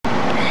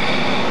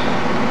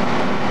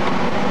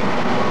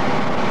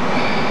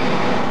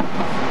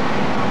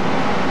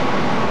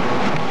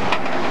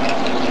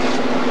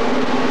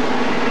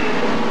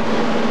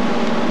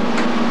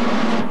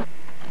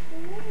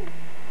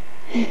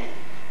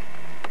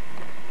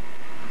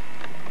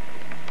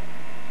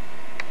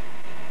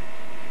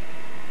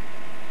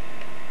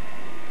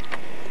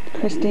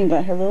Christine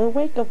got her little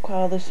wake-up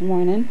call this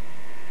morning.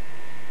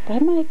 Bye,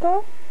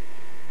 Michael.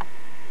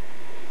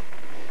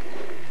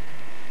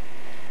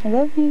 I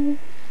love you.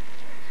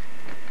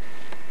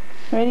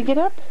 Ready to get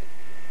up?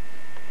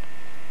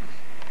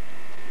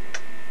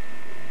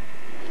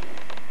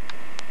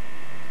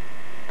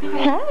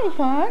 Hi,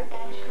 Fawn.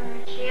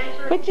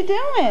 What you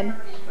doing?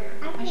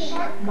 A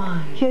sharp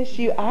mind. Yes,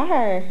 you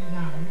are.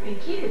 Young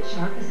and keep it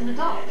sharp as an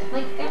adult.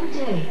 Like every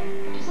day.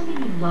 Do something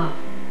you love.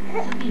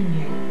 Something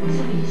new.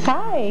 Something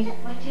Hi.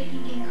 like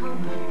taking ginkgo,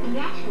 a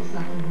natural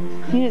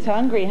supplement. He is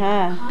hungry,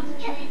 huh?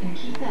 Concentrate and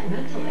keep that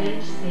mental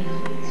edge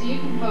safely so you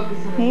can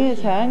focus on He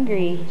is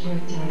hungry.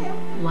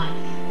 life.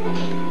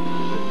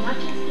 Not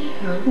just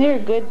ginkgo. You're a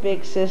good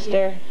big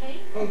sister.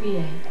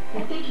 OBA,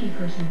 the thinking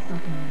person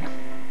supplement.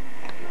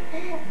 The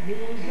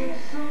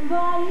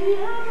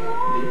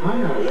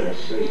IRS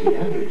says the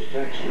average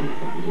tax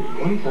refund is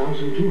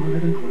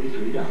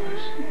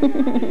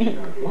 $1,223.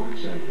 H&R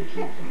Block's average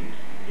refund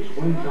is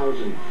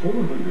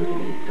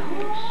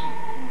 $1,408.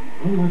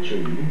 How much are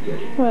you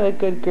getting? What a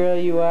good girl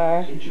you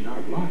are.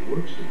 H&R Block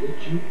works to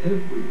get you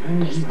every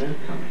penny you have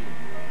coming.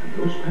 And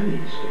those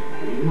pennies can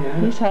really add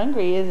up. He's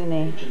hungry, isn't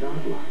he? H&R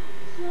Block.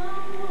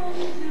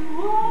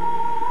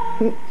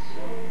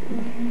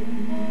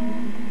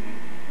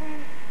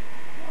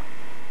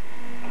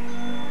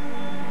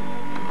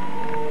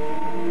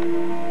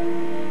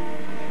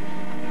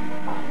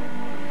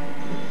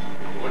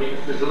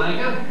 Mr.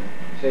 Lanka?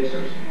 Say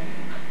so, sir.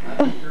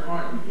 Mr.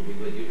 Arnold will be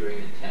with you during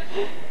the test.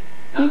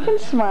 You can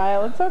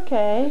smile, it's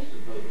okay. This is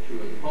both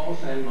true and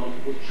false and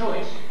multiple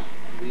choice.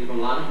 We have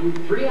allotted you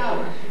 3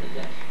 hours for the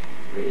test.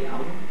 3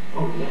 hours?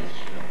 Oh, yes.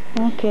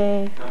 No.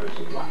 Okay. Covers a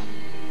lot.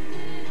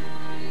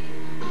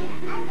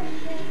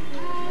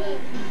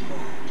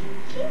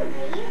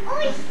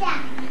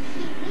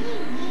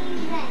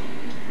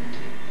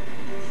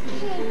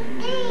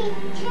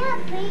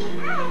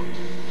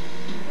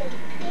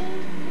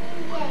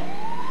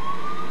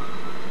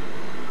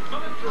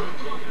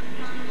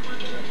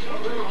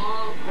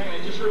 Hey, I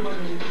just heard my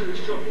computer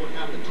stroke. What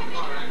happened?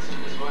 Car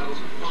accident. His vitals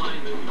are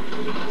fine, but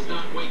he's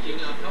not waking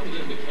up. Help me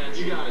get him to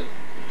cancer. You got it.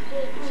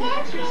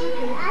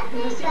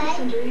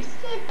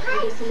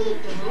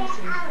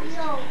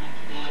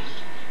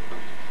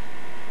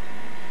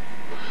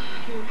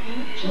 You okay?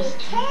 Just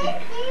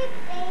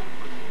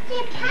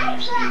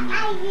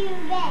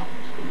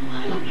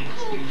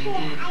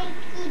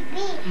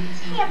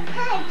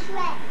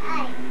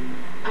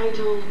I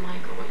told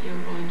Michael what you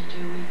were going to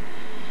do.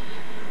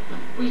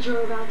 We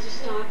drove out to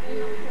stop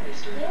you. We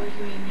started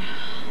arguing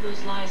all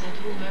those lies. I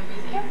told him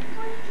everything.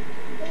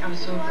 I was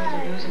so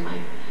afraid to lose him.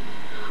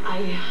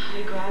 I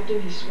grabbed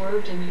him, he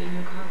swerved, and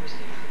your car was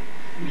there.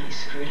 You really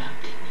screwed up,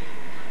 didn't you?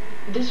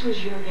 This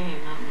was your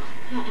game, not mine.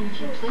 Yeah, and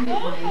if you played it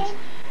right,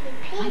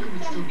 Michael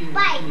would still be with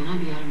me, and I'd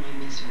be out of my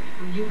misery.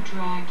 When you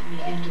dragged me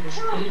into this, I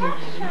didn't want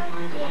to have any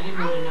part of it. I didn't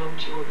want to know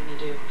what you were going to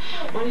do.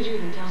 Why did you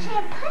even tell me? You were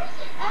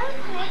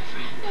my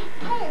friend.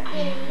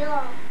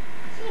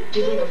 Do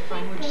you think a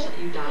friend would just let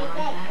you die like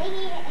that?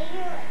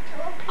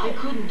 I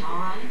couldn't, all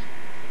right?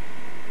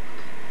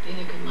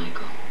 Neither could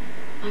Michael.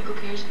 Michael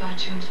cares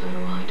about you, and so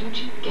do I. Don't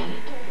you get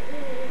it?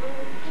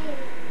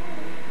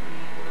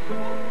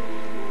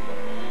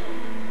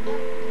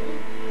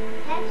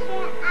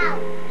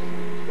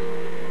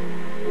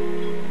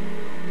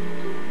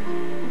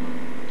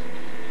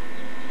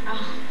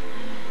 Oh,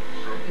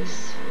 you're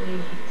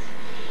sweet.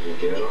 There you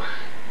go.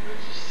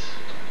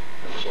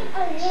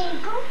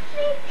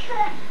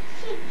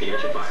 You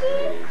get your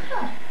Bible,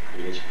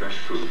 you get your fresh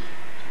food,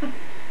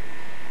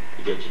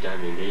 you get your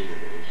diamond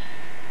engagement ring.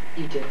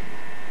 You do.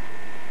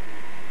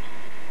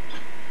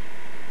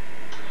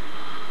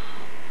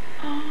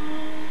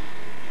 Oh,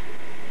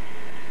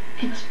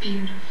 it's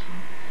beautiful.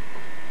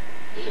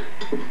 Here,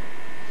 put it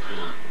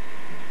on.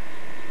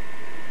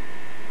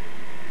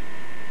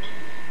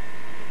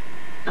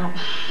 Oh,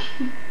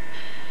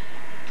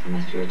 I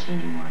must be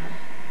retaining water.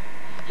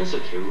 It's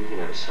okay, we can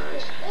have a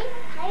size.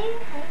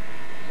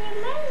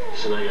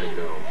 So now I gotta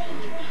go.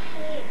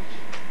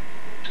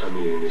 I'm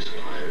meeting a new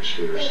supplier of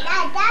shooters.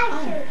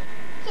 Oh,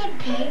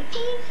 okay.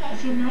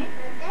 See you tonight?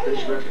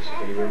 Finish breakfast.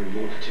 Can you remember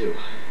you for 2?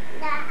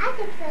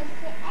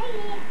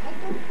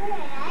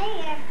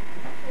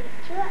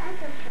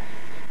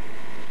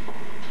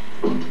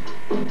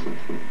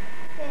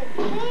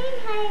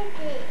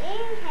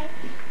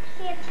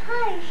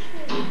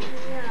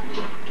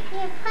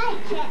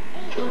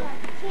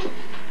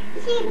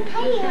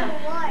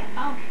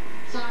 Oh,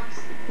 socks,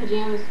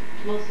 pajamas,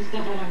 most of the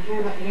stuff I don't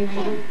care about getting rid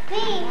of.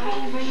 Why are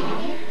you bringing it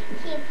here?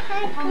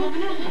 I'm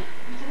moving out.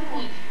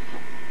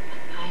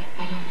 I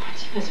don't want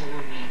you as a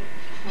roommate.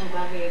 I'm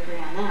glad we agree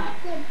on that.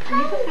 You can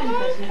find a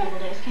place in a couple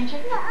days, can't you?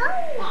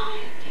 Why?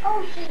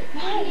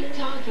 What are you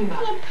talking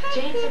about?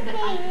 Jane said that I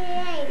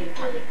be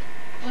perfect.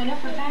 Well, I know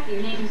for a fact that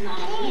your name's not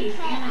on the lease,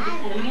 and I just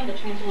had Amanda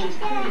transfer my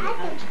stuff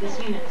out to this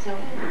unit, so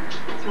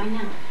it's mine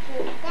now.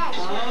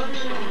 Oh, no.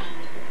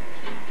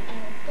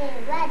 I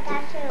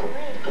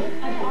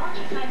bought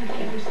the time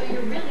paper, so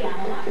you're really out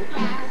of luck.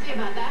 See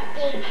about that?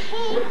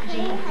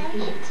 Jane,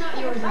 it's not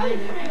yours. Right.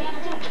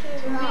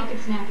 It's a really good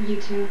snap of you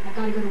two. I've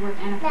got to go to work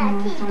and a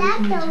funeral, so I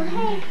was meeting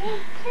Monday.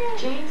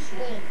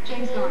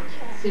 Jane's gone.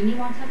 Sydney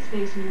wants that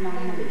space and you're not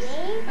on the lease.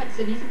 But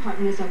Sydney's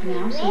apartment is up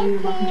now, so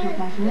you're welcome to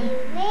apply for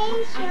it. I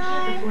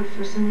can't afford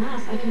first and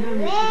last. I can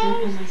barely afford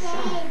that by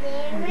myself.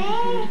 Or you can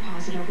pay a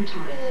deposit over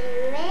time.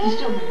 You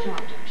still have a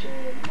job, don't you?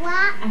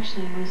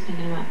 Actually, I was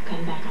thinking about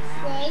cutting back on our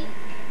hours.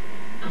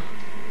 Oh,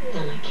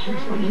 then I can't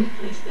afford any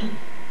place then.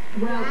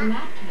 Well, in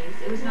that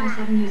case, it was nice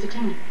having you as a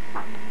tenant.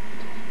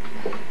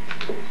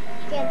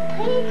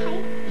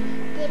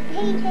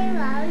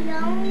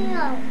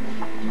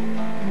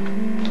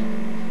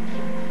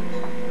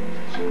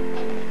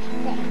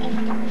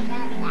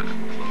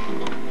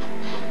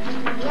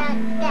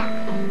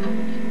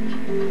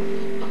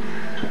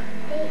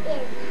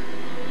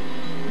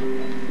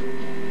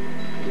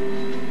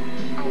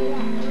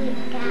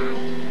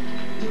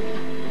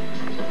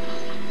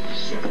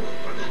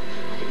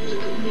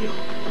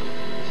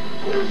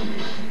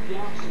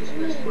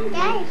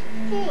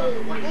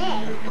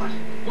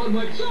 One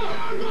like, sir,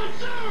 not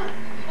sir!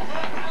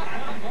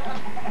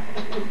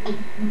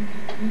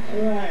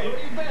 Alright. Where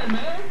you been,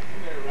 man?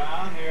 Been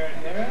around here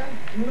and there.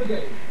 Look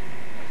at you.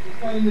 Just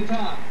got into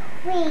town.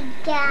 We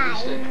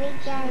got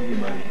You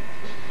money.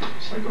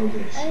 It's like old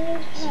days.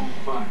 It's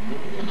fun.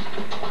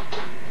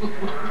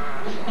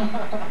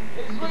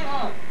 Hey,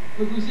 sweetheart.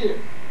 Look who's here.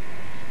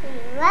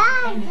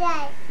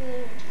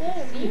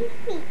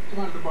 Come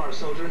on to the bar,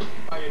 soldier.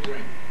 Buy you a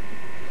drink.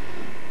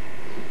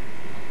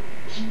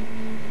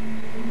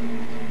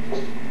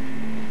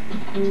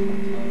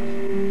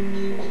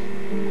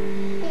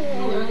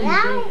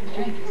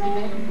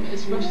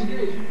 It's special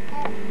occasion.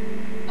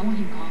 I want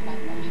him calm by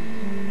the morning.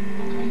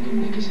 Okay, no,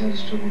 Nick has had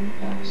his trouble in the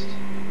past.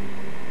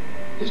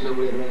 There's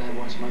nobody I'd rather have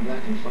watch my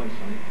back in a fight.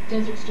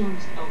 Desert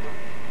Storm's over.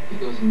 He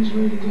goes when he's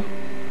ready to go. Why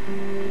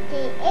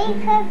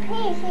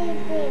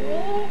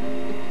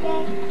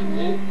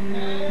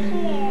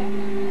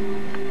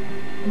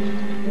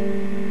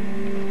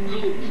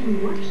are you even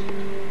working?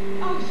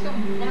 Oh, so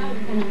now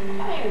you're gonna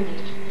fire me.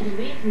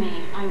 Believe me,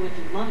 I would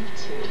love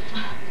to.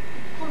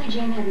 If only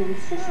Jane hadn't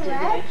insisted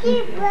that I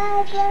keep you.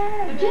 But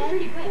feel free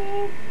to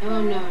quit.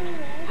 Oh, no.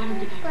 I don't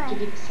think I could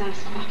give you the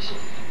satisfaction.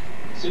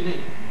 Sydney.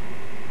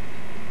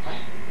 Hi.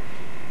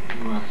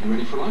 You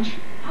ready for lunch?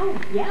 Oh,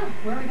 yeah.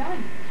 Where are we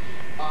going?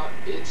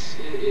 It's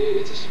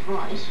a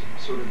surprise.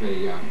 Sort of a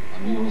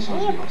meals on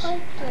wheels.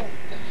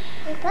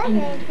 If you're not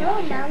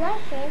gonna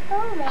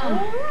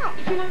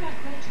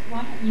quit,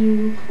 why don't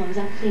you close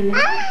up the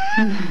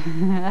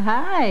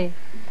Hi.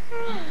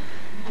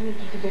 I would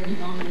like a very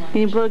long lunch.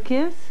 Can you blow a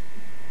kiss?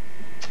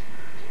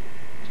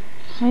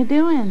 How you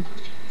doing?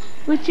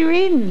 What you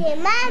reading?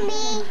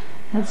 Mommy.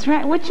 That's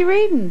right. What you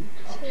reading?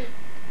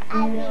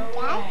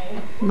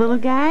 Little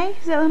guy?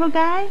 Is that little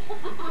guy?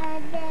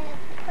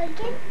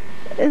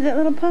 Is that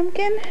little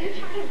pumpkin?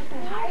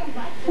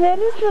 That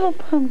is little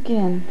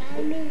pumpkin.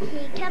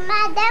 Come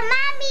on,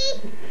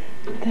 Mommy.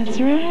 That's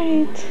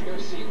right.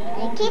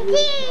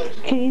 Kitty.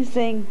 Can you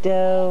sing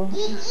do?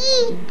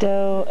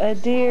 Do a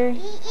deer.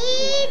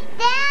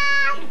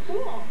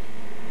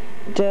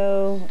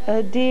 Do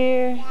a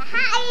deer.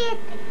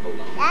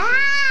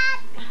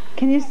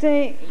 Can you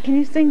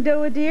sing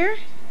do a deer?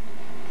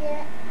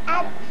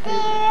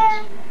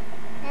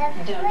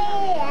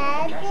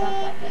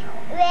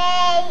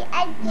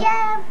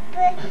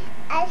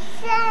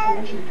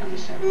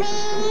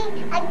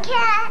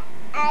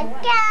 I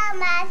got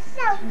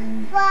myself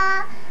for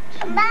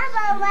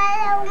Mama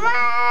wanna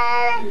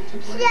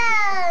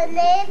show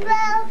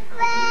little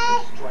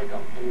face. Strike a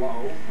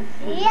blow.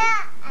 Yeah,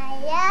 I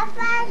love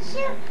my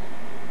shoe.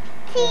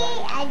 Tea,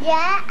 I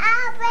got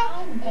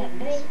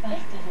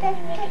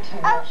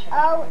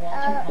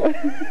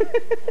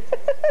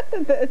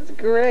That's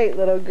great,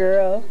 little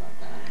girl.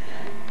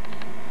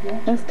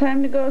 It's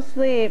time to go to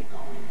sleep.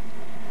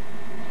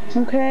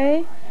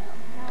 Okay?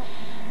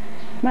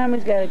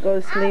 Mommy's got to go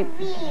to sleep.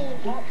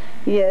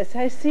 Yes,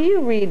 I see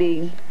you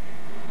reading.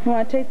 You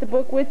want to take the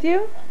book with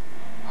you?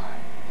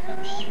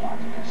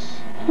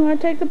 You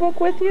want to take the book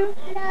with you?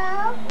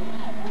 No.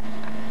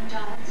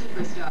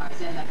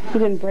 You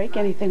didn't break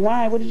anything.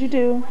 Why? What did you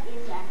do?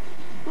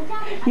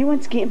 You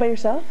went skiing by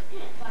yourself?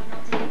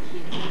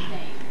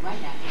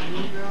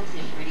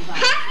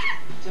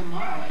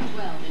 Tomorrow at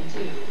 12 and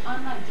 2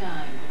 on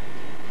Lifetime.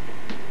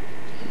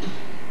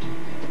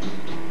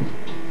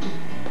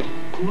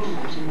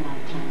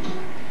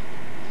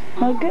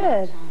 Oh,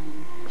 good.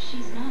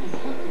 She's not as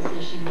helpless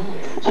as she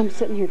looks. I'm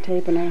sitting here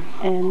taping her,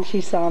 and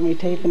she saw me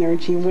taping her,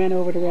 and she went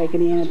over to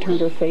Raggedy Ann and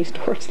turned her face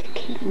towards the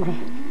camera.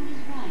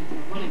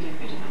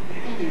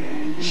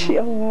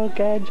 Oh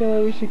God, Joe,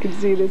 I wish you could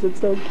see this. It's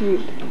so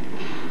cute.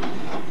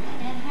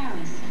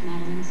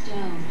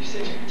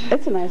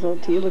 It's a nice little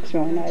tea. It looks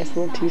really nice.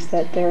 Little tea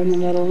set there in the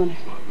middle, and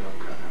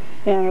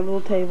our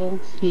little table,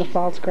 and the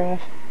false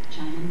graph.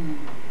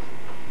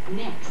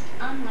 Next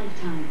on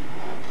Lifetime.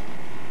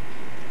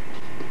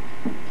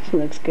 She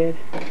looks good.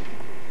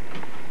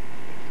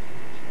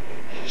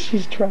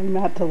 She's trying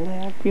not to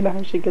laugh. You know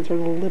how she gets her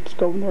little lips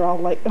going? They're all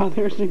like, oh,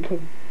 there she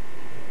goes.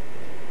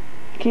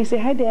 Can you say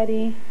hi,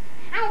 Daddy?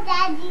 Hi,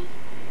 Daddy.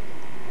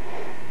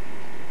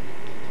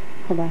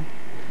 Hold on.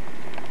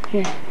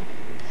 Here.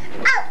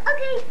 Oh,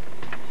 okay.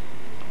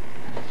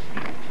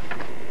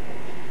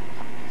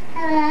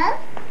 Hello?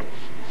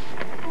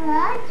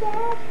 Hello,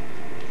 Dad?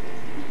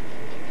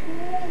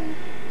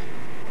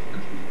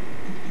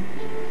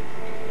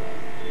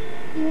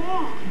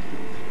 Yeah.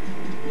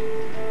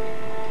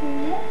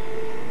 Yeah.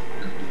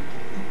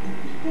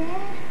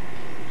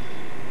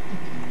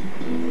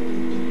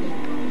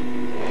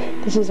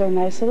 This is our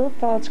nice little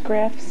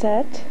photograph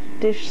set,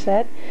 dish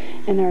set,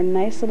 and our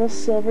nice little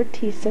silver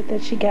tea set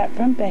that she got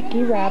from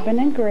Becky, Robin,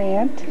 and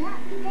Grant.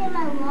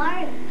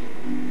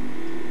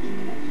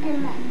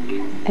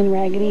 And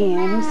Raggedy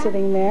Ann is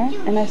sitting there,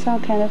 and I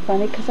sound kind of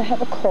funny because I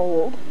have a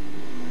cold.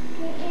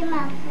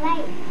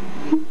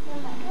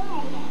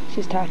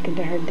 She's talking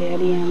to her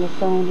daddy on the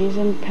phone. He's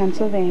in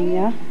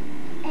Pennsylvania.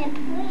 I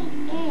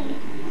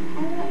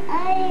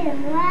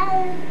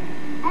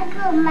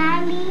go,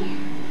 Mommy.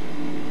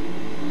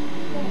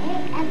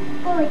 I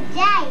go,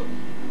 Daddy.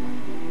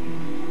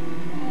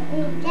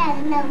 It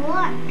doesn't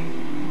work.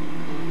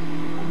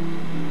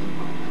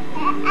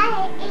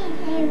 I eat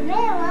a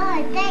real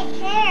that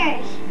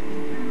hairs.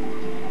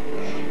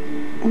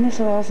 And this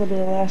will also be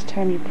the last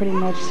time you pretty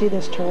much see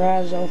this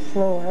terrazzo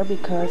floor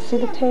because, see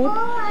the tape?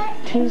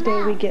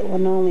 Tuesday we get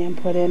linoleum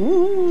put in.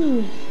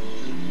 Woo!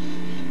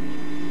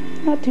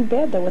 Not too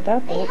bad though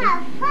without that. We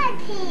have fun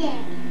here.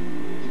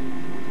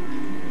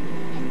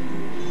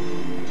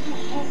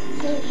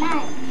 It's my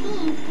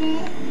teeth.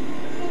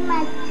 It's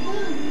my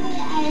teeth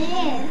are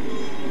there.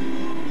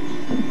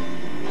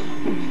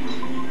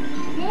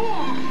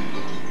 There.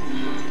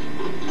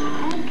 I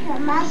got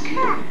my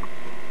cup.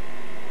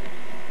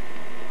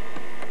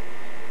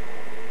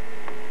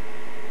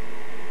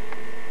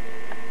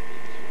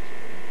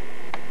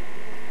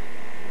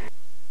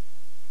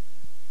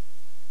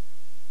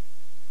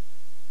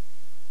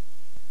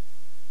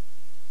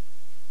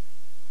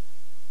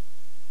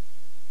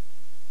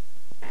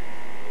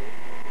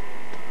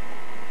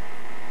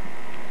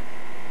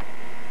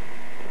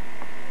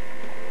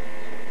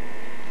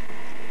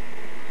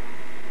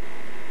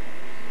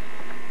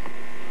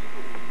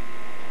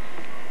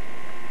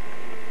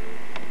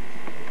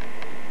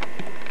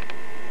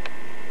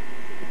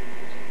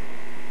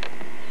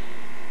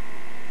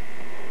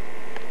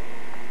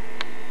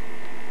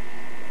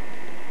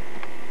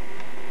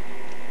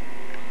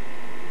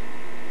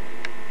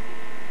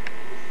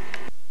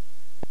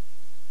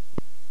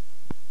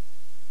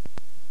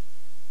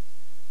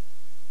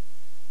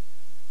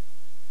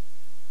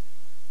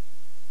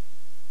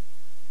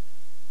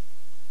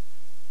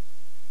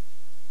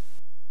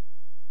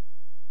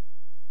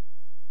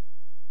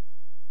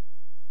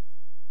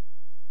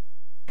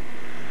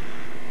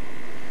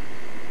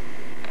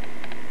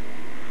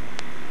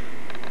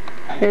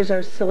 Here's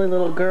our silly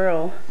little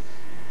girl.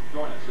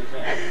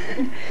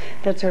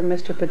 That's her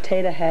Mr.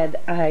 Potato Head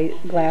eye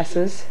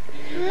glasses.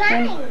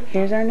 And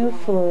here's our new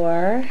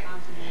floor.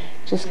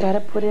 Just got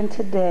it put in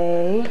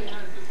today.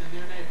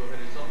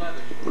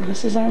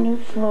 This is our new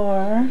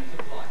floor.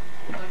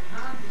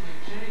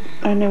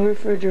 Our new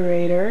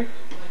refrigerator.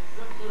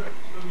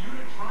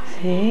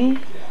 See?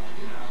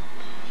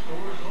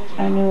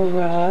 Our new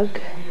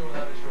rug.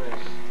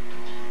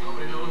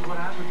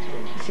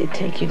 See,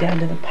 take you down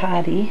to the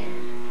potty.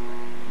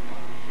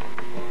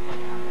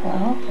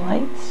 Well,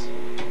 lights.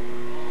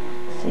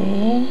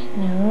 See,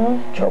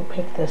 new. Joe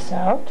picked this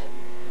out.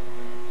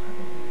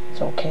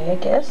 It's okay, I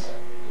guess.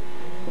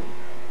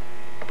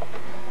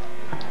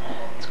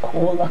 It's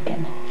cool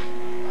looking.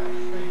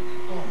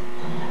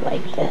 I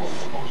like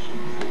this.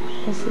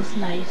 This is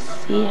nice.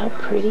 See how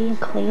pretty and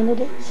clean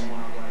it is?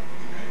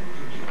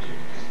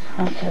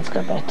 Okay, let's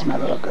go back to my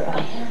little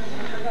girlie.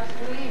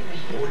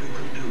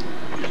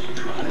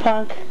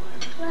 Punk.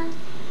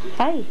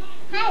 Hi.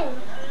 Hi.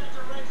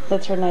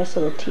 That's her nice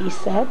little tea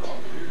set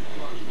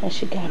that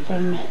she got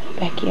from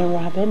Becky and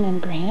Robin and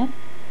Grant.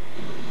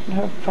 And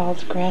her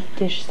false craft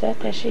dish set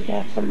that she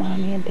got from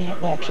Mommy and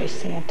Dad. Well, actually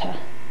Santa.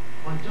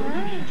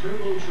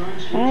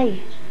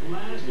 Hi.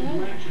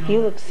 You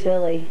look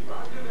silly.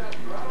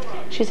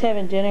 She's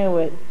having dinner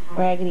with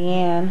Raggedy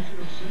Ann.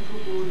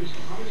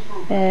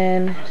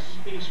 And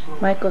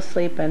Michael's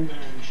sleeping.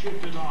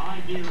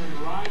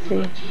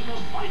 See?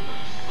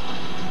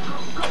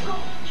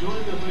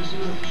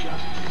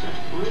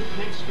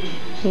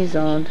 He's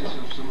owned.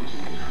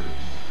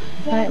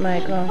 Night,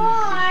 Michael.